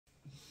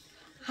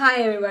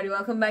Hi everybody,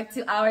 welcome back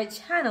to our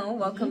channel.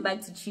 Welcome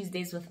back to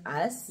Tuesdays with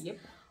us. Yep.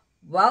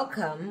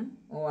 Welcome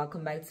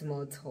back to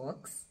more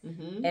talks.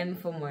 M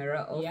for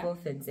Moira, O for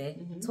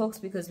Fidze. Talks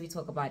because we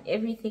talk about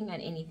everything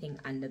and anything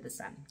under the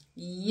sun.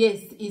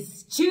 Yes,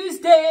 it's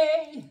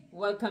Tuesday.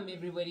 Welcome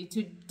everybody.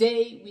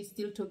 Today we're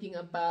still talking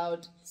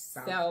about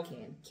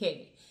self-care.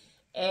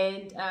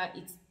 And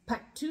it's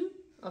part 2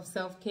 of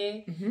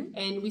self-care.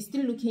 And we're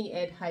still looking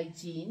at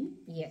hygiene.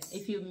 Yes.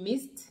 If you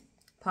missed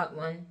part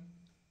 1,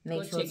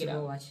 make sure to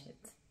go watch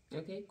it.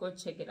 Okay, go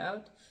check it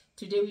out.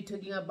 Today we're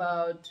talking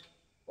about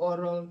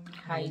oral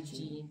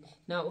hygiene.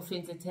 Now,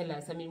 Ofense, tell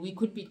us. I mean, we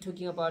could be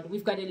talking about,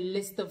 we've got a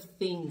list of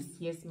things.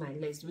 Here's my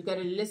list. We've got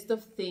a list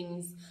of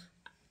things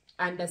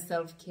under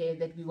self-care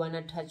that we want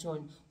to touch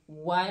on.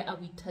 Why are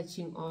we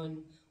touching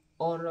on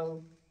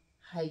oral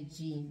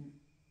hygiene?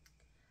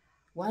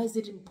 Why is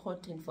it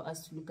important for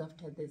us to look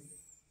after this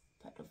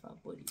part of our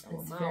body, our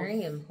mouth? It's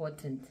very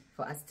important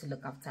for us to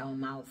look after our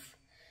mouth,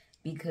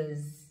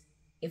 because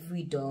if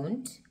we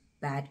don't,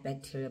 bad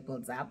bacteria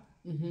builds up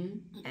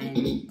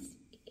and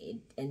it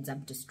ends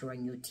up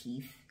destroying your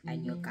teeth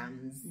and your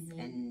gums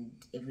and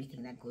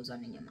everything that goes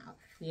on in your mouth.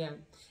 Yeah,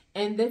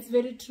 and that's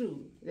very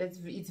true.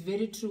 It's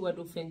very true what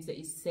Ofense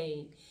is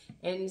saying.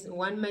 And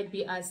one might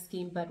be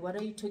asking, but what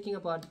are you talking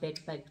about bad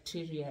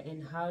bacteria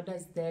and how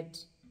does that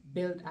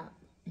build up?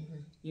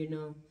 You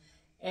know,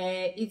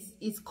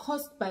 it's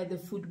caused by the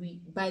food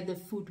we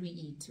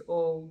eat,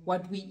 or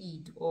what we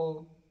eat,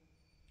 or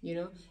you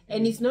know,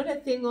 and it's not a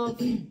thing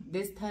of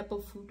this type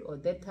of food or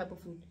that type of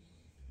food.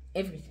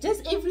 Everything.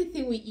 Just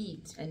everything we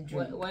eat and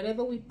drink.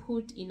 Whatever we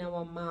put in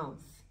our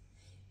mouth,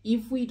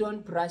 if we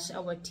don't brush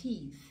our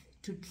teeth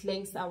to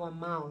cleanse our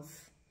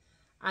mouth,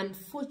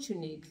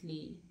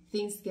 unfortunately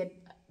things get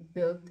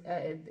built,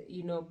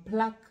 you know,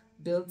 plaque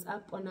builds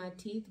up on our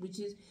teeth, which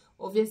is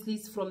obviously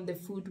it's from the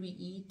food we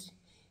eat.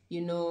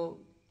 You know,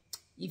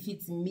 if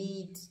it's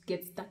meat,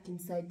 gets stuck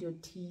inside your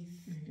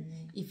teeth.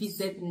 If it's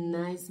that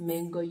nice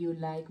mango you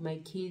like, my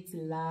kids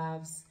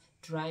loves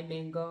dry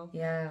mango.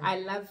 Yeah, I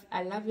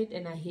love it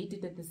and I hate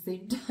it at the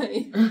same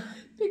time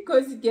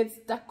because it gets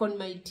stuck on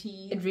my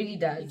teeth. It really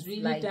does. It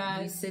really like,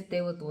 does. You sit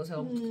there with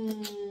water,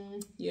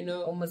 you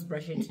know, almost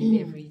brush your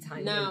teeth every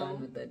time you're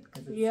done with it,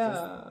 because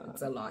it's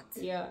it's a lot.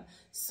 Yeah.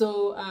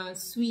 So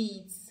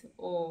sweets,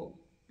 or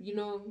you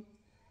know,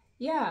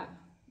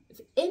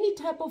 any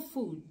type of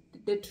food.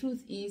 The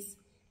truth is,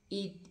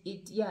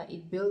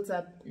 it builds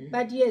up.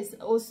 But yes,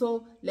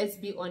 also let's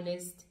be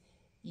honest,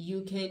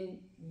 you can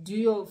do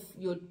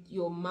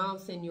your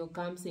mouth and your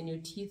gums and your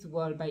teeth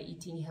well by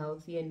eating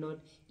healthy and not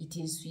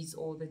eating sweets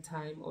all the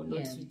time, or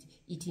not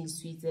eating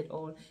sweets at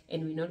all.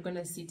 And we're not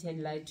gonna sit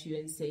and lie to you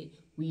and say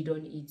we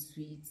don't eat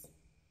sweets.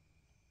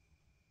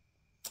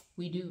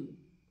 We do.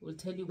 We'll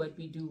tell you what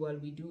we do while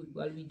we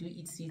do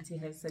eat sweets. You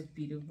have such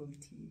beautiful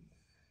teeth.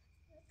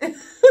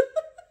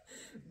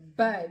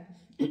 But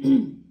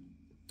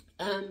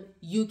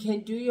you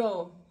can do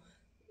your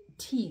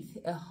teeth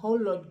a whole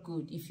lot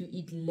good if you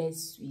eat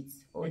less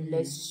sweets or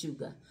less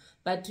sugar.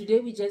 But today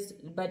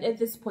at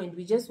this point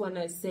we just want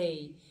to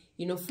say,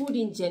 you know, food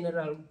in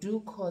general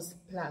do cause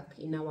plaque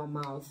in our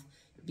mouth,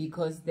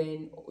 because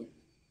then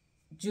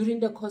during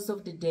the course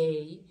of the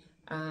day,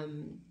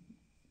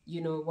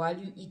 you know, while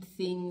you eat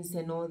things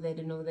and all that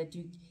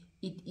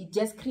it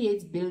just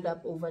creates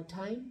build-up over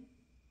time.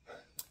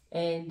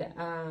 And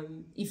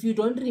if you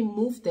don't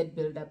remove that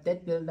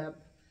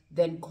build-up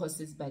then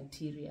causes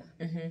bacteria.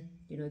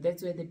 You know,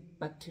 that's where the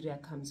bacteria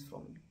comes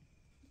from,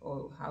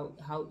 or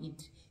how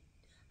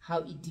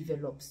it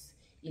develops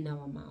in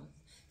our mouth.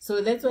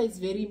 So that's why it's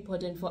very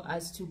important for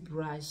us to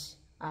brush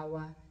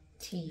our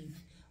teeth.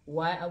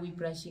 Why are we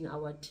brushing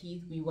our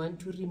teeth? We want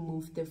to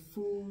remove the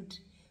food.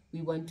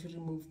 We want to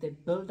remove the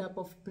buildup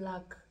of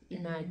plaque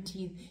in our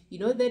teeth. You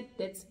know,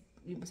 that's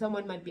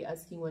someone might be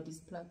asking, what is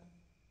plaque?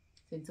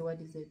 So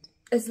what is it?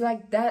 It's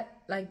like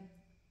that,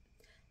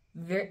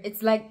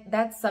 it's like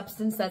that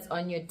substance that's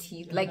on your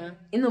teeth. Like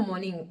in the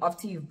morning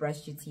after you've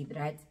brushed your teeth,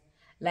 right?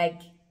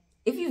 Like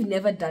if you've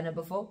never done it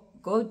before,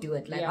 go do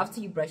it. Like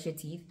after you brush your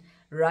teeth,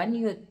 run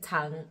your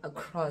tongue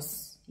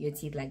across your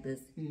teeth like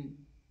this,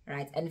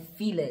 right? And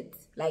feel it,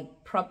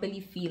 like properly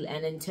feel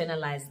and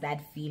internalize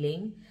that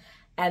feeling.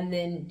 And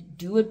then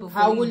do it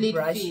before you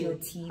brush your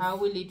teeth. How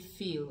will it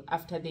feel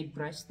after they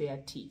brush their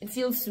teeth? It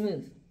feels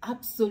smooth.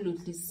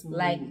 Absolutely smooth.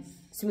 Like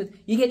smooth.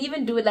 You can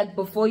even do it like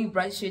before you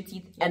brush your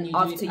teeth and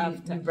after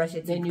you brush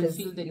your teeth, then you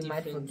feel the you difference.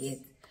 might forget.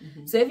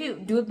 So if you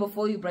do it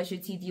before you brush your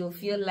teeth, you'll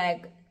feel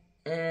like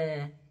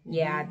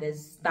yeah,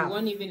 there's stuff. You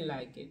won't even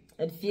like it.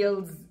 It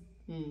feels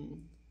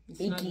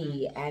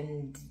icky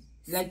and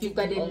like you've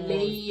got a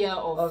layer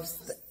of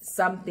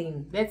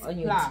something that's on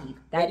your plaque. teeth.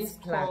 That is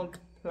called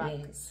plaque.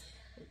 Yes.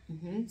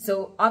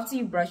 So after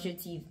you brush your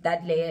teeth,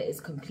 that layer is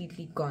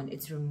completely gone.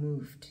 It's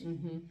removed.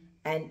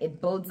 And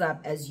it builds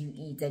up as you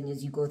eat and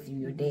as you go through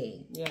your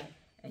day. Yeah.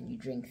 And you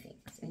drink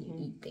things and you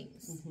eat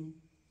things.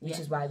 Which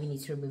is why we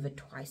need to remove it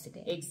twice a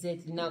day.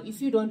 Exactly. Now, if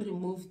you don't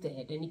remove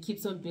that and it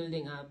keeps on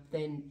building up,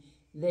 then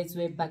that's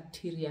where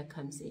bacteria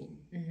comes in.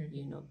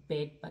 You know,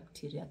 bad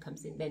bacteria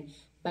comes in. Then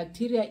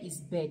bacteria is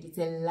bad. It's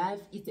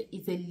alive.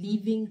 It's a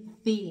living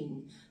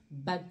thing.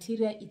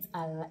 Bacteria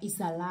is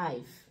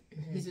alive.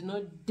 It's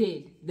not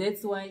dead.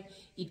 That's why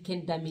it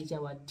can damage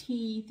our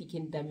teeth. It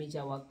can damage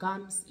our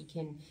gums. It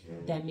can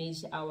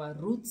damage our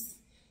roots.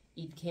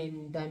 It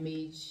can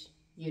damage,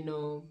 you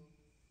know,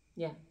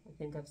 yeah, I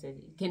think I've said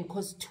it. It can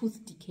cause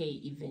tooth decay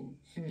even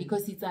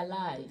because it's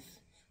alive.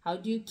 How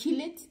do you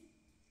kill it?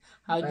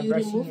 How do you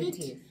remove it?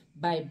 Teeth.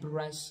 By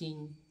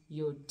brushing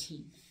your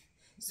teeth.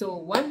 So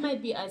one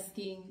might be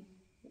asking,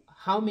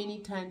 how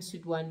many times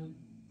should one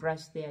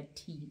brush their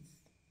teeth?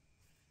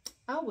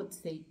 I would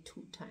say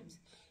 2 times.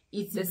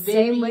 It's the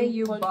same way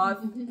you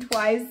bath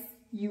twice,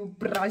 you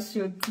brush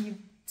your teeth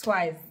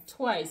twice.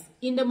 Twice.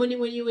 In the morning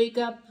when you wake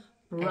up,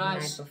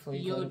 brush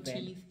your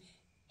teeth.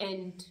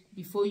 And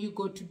before you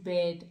go to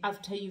bed,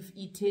 after you've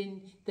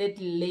eaten that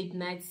late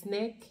night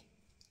snack,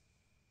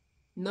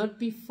 not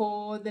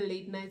before the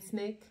late night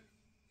snack,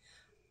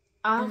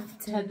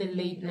 after the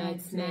late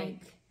night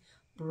snack,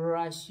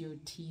 brush your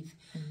teeth.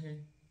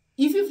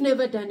 If you've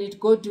never done it,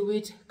 go do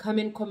it. Come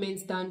in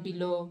comments down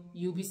below.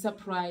 You'll be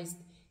surprised,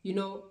 you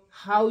know,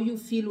 how you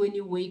feel when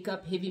you wake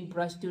up having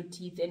brushed your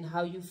teeth and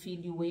how you feel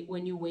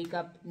when you wake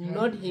up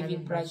not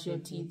having brushed your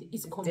teeth.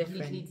 It's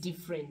completely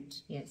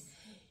different. Yes.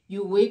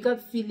 You wake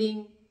up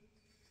feeling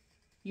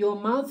your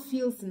mouth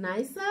feels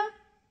nicer,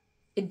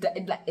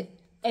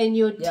 and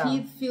your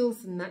teeth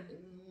feels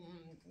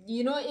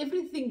you know,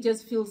 everything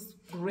just feels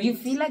great. You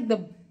feel like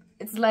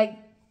it's like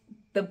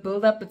the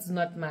build-up, it's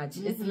not much.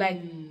 It's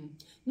like,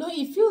 no,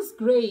 it feels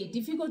great.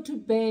 If you go to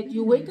bed,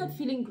 you wake up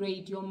feeling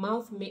great. Your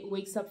mouth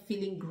wakes up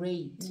feeling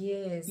great.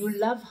 Yes. You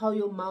love how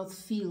your mouth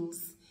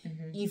feels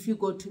if you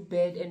go to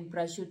bed and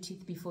brush your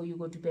teeth before you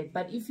go to bed.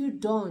 But if you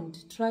don't,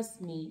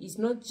 trust me, it's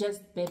not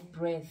just bad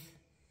breath.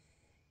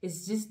 It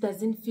just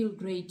doesn't feel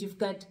great. You've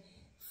got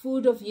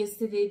food of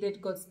yesterday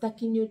that got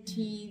stuck in your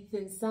teeth,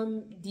 and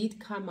some did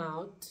come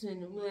out,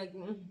 and like,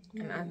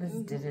 and others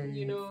didn't.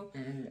 You know,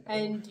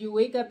 and you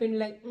wake up and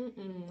like,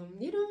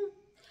 you know.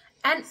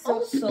 And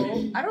also,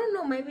 I don't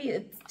know, maybe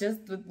it's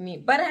just with me,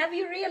 but have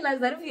you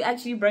realized that if you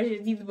actually brush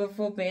your teeth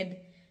before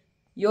bed,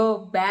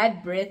 your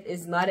bad breath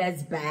is not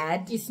as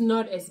bad? It's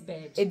not as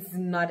bad. It's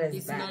not as bad.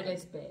 It's not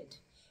as bad.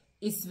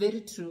 It's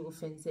very true,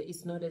 Offense.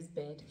 It's not as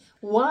bad.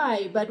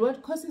 Why? But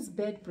what causes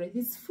bad breath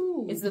is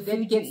food. It's the that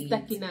food gets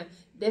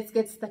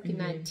stuck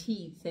in our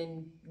teeth,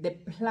 and the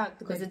plaque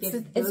that gets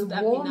built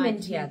up warm in our in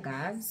teeth. here,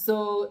 guys.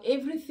 So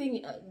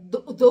everything,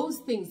 those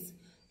things,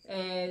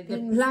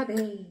 the plaque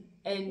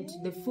and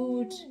the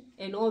food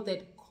and all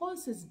that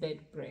causes bad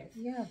breath.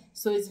 Yeah.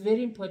 So it's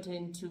very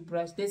important to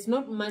brush. There's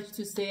not much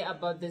to say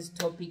about this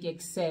topic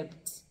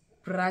except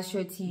brush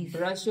your teeth.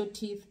 Brush your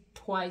teeth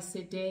twice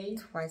a day.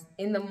 Twice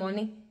in the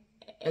morning.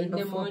 In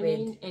the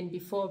morning and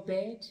before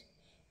bed.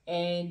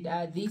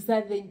 And these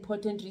are the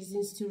important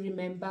reasons to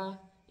remember.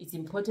 It's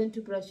important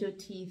to brush your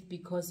teeth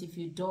because if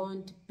you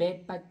don't,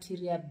 bad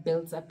bacteria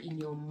builds up in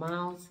your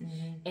mouth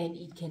and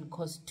it can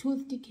cause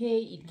tooth decay.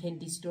 It can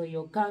destroy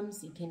your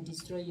gums. It can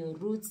destroy your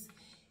roots.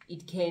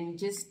 It can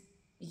just,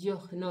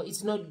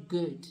 it's not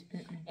good.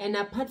 And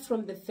apart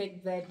from the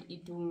fact that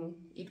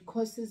it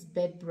causes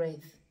bad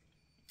breath.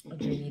 It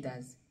really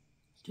does.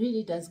 It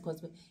really does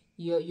cause bad.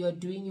 You're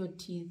doing your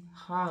teeth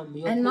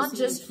harm. And not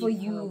just for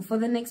you, harm. For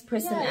the next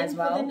person as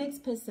well. For the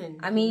next person.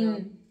 I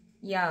mean,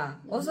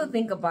 also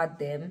think about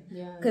them.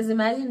 Because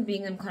imagine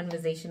being in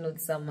conversation with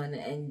someone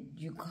and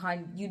your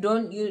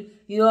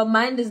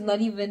mind is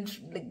not even,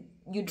 like,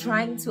 you're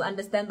trying to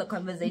understand the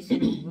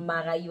conversation,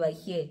 Mara, you are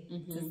here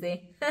to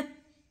say,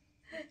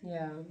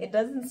 it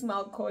doesn't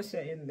smell kosher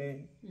in there.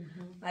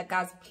 Like,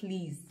 guys,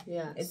 please.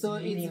 So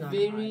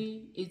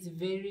really it's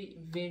very,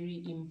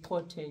 very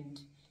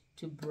important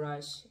to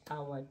brush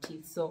our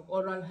teeth. So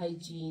oral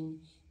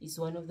hygiene is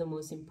one of the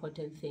most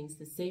important things.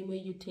 The same way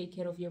you take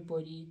care of your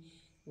body,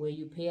 where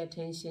you pay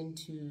attention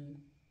to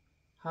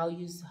how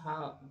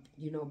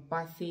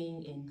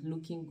bathing and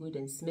looking good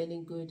and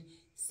smelling good.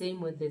 Same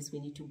with this, we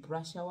need to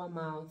brush our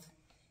mouth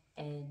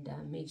and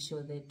make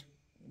sure that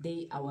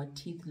our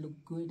teeth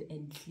look good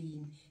and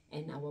clean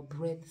and our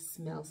breath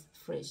smells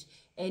fresh.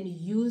 And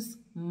use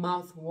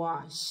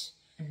mouthwash.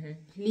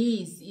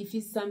 Please, if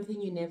it's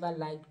something you never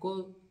liked,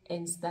 go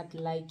and start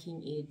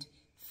liking it.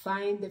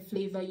 Find the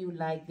flavor you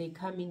like. They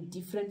come in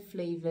different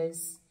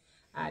flavors.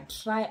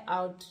 Try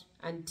out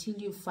until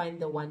you find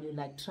the one you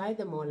like. Try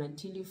them all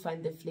until you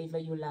find the flavor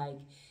you like,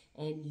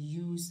 and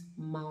use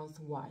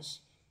mouthwash.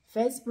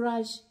 First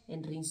brush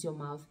and rinse your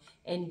mouth,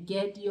 and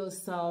get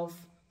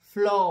yourself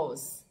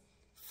floss.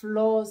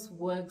 Floss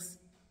works.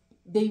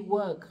 They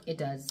work. It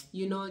does.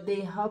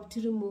 They help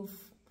to remove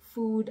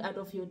food out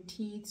of your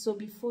teeth. So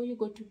before you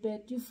go to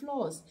bed, you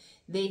floss.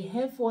 They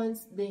have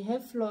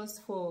floss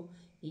for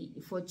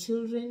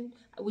children.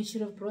 We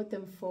should have brought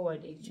them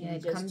forward, actually.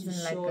 It just comes to in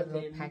show like a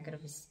little them, packet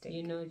of a stick.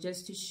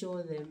 just to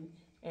show them.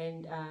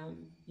 And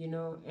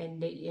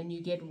and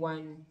you get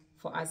one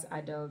for us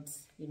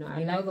adults. You know,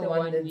 I like the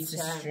one that's a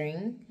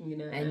string, you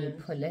know, and you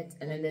pull it,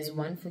 and then there's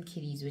one for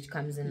kiddies which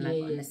comes in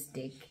like on a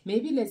stick.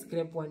 Maybe let's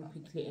grab one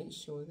quickly and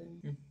show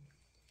them.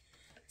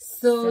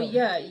 So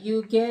yeah,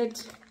 you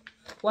get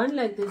one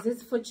like this. This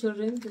is for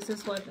children. This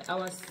is what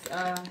our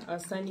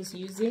son is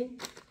using.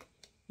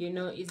 You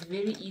know, it's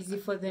very easy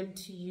for them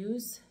to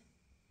use.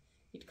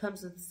 It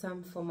comes with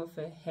some form of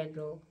a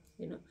handle.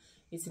 You know,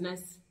 it's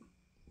nice.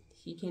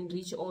 He can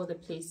reach all the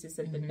places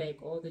at the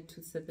back, all the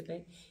tooths at the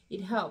back.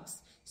 It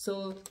helps.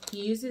 So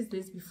he uses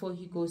this before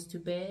he goes to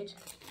bed.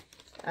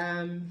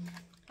 And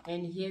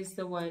here's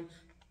the one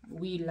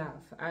we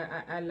love.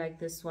 I like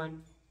this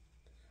one.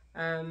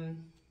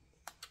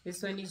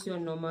 This one is your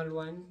normal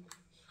one.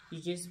 You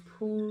just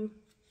pull,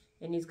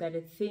 and it's got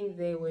a thing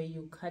there where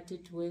you cut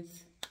it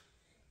with,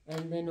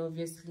 and then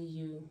obviously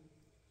you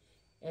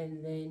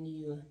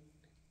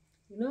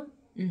know,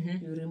 you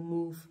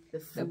remove the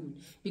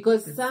food,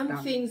 because some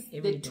things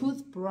the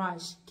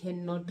toothbrush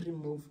cannot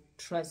remove.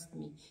 Trust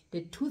me,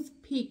 the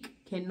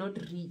toothpick cannot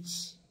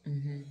reach.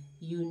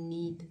 You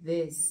need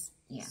this.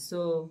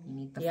 So you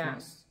need the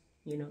floss.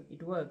 You know,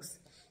 it works.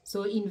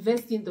 So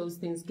invest in those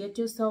things. Get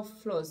yourself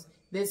floss.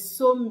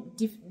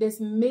 There's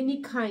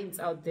many kinds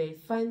out there.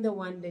 Find the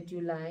one that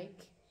you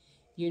like,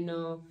 you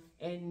know,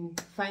 and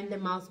find the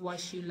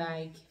mouthwash you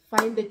like.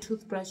 Find the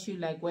toothbrush you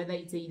like, whether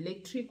it's an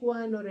electric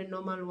one or a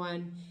normal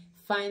one.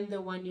 Find the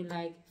one you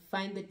like.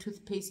 Find the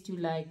toothpaste you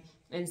like,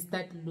 and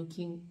start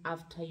looking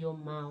after your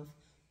mouth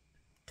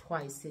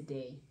twice a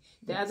day.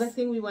 The other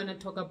thing we want to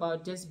talk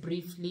about, just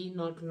briefly,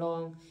 not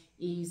long,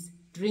 is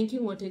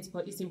drinking water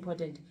is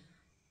important.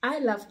 I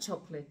love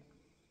chocolate.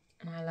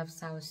 And I love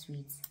sour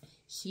sweets.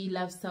 She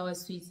loves sour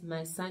sweets.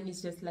 My son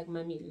is just like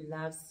mommy,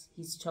 loves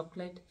his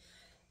chocolate.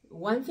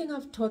 One thing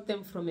I've taught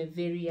them from a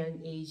very young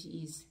age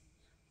is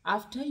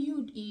after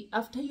you eat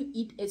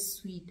a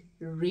sweet,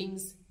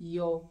 rinse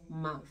your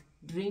mouth.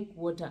 Drink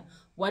water.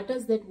 What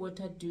does that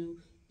water do?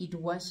 It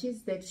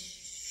washes that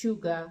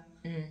sugar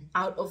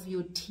out of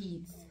your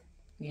teeth.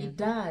 It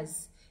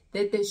does.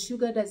 That the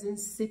sugar doesn't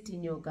sit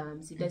in your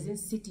gums. It doesn't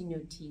sit in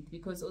your teeth,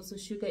 because also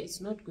sugar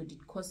is not good.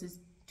 It causes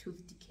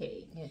tooth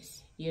decay.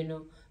 You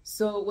know,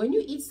 so when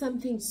you eat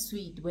something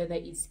sweet, whether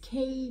it's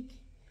cake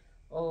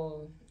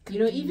or cookies,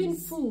 you know, even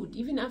food,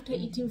 even after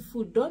eating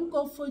food, don't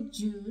go for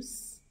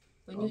juice.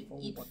 When you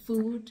eat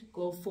food,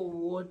 go for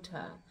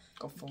water.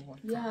 Go for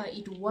water. Yeah,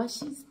 it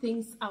washes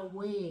things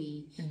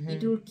away.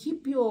 It will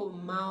keep your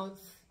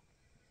mouth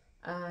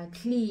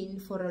clean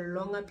for a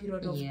longer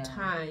period of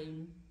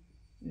time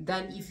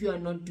than if you are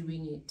not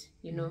doing it,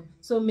 you know.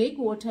 So make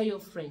water your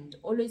friend.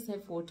 Always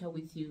have water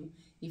with you.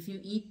 If you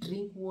eat,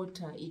 drink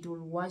water. It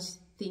will wash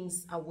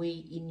things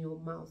away in your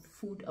mouth.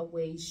 Food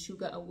away,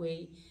 sugar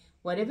away,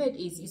 whatever it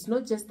is. It's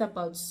not just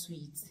about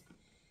sweets.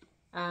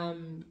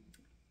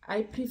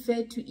 I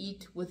prefer to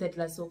eat with a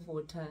glass of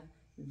water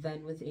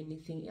than with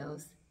anything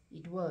else.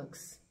 It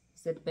works.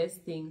 It's the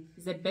best thing.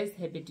 It's the best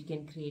habit you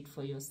can create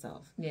for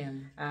yourself.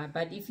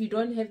 But if you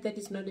don't have that,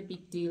 it's not a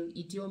big deal.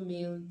 Eat your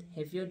meal,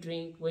 have your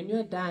drink. When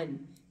you're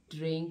done,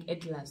 drink a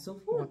glass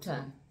of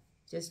water.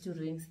 Just to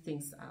rinse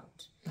things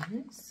out.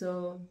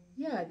 So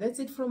yeah, that's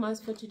it from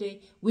us for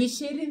today. We're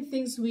sharing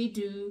things we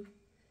do,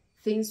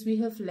 things we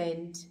have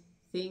learned,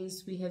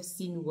 things we have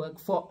seen work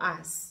for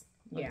us.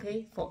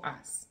 Okay, for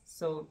us.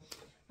 So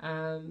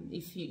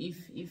if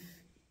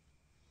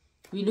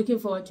we're looking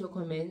forward to your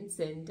comments,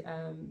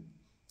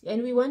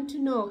 and we want to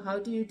know, how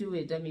do you do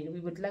it? I mean, we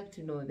would like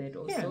to know that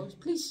also.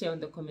 Please share in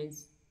the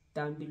comments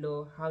down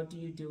below. How do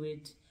you do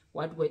it?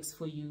 What works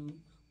for you?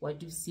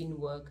 What you've seen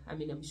work? I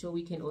mean, I'm sure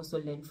we can also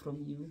learn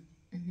from you.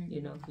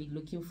 You know, we're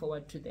looking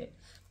forward to that.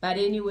 But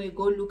anyway,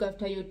 go look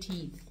after your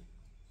teeth.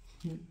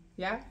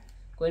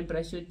 Go and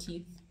brush your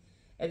teeth.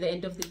 At the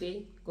end of the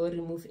day, go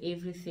remove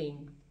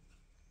everything.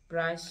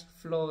 Brush,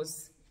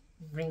 floss,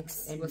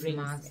 rinse, and with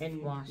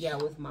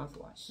mouthwash. With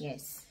mouthwash.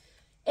 Yes.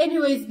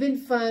 Anyway, it's been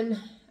fun.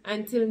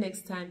 Until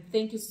next time,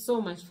 thank you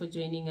so much for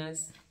joining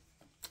us.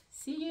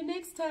 See you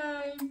next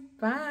time.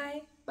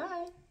 Bye.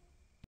 Bye.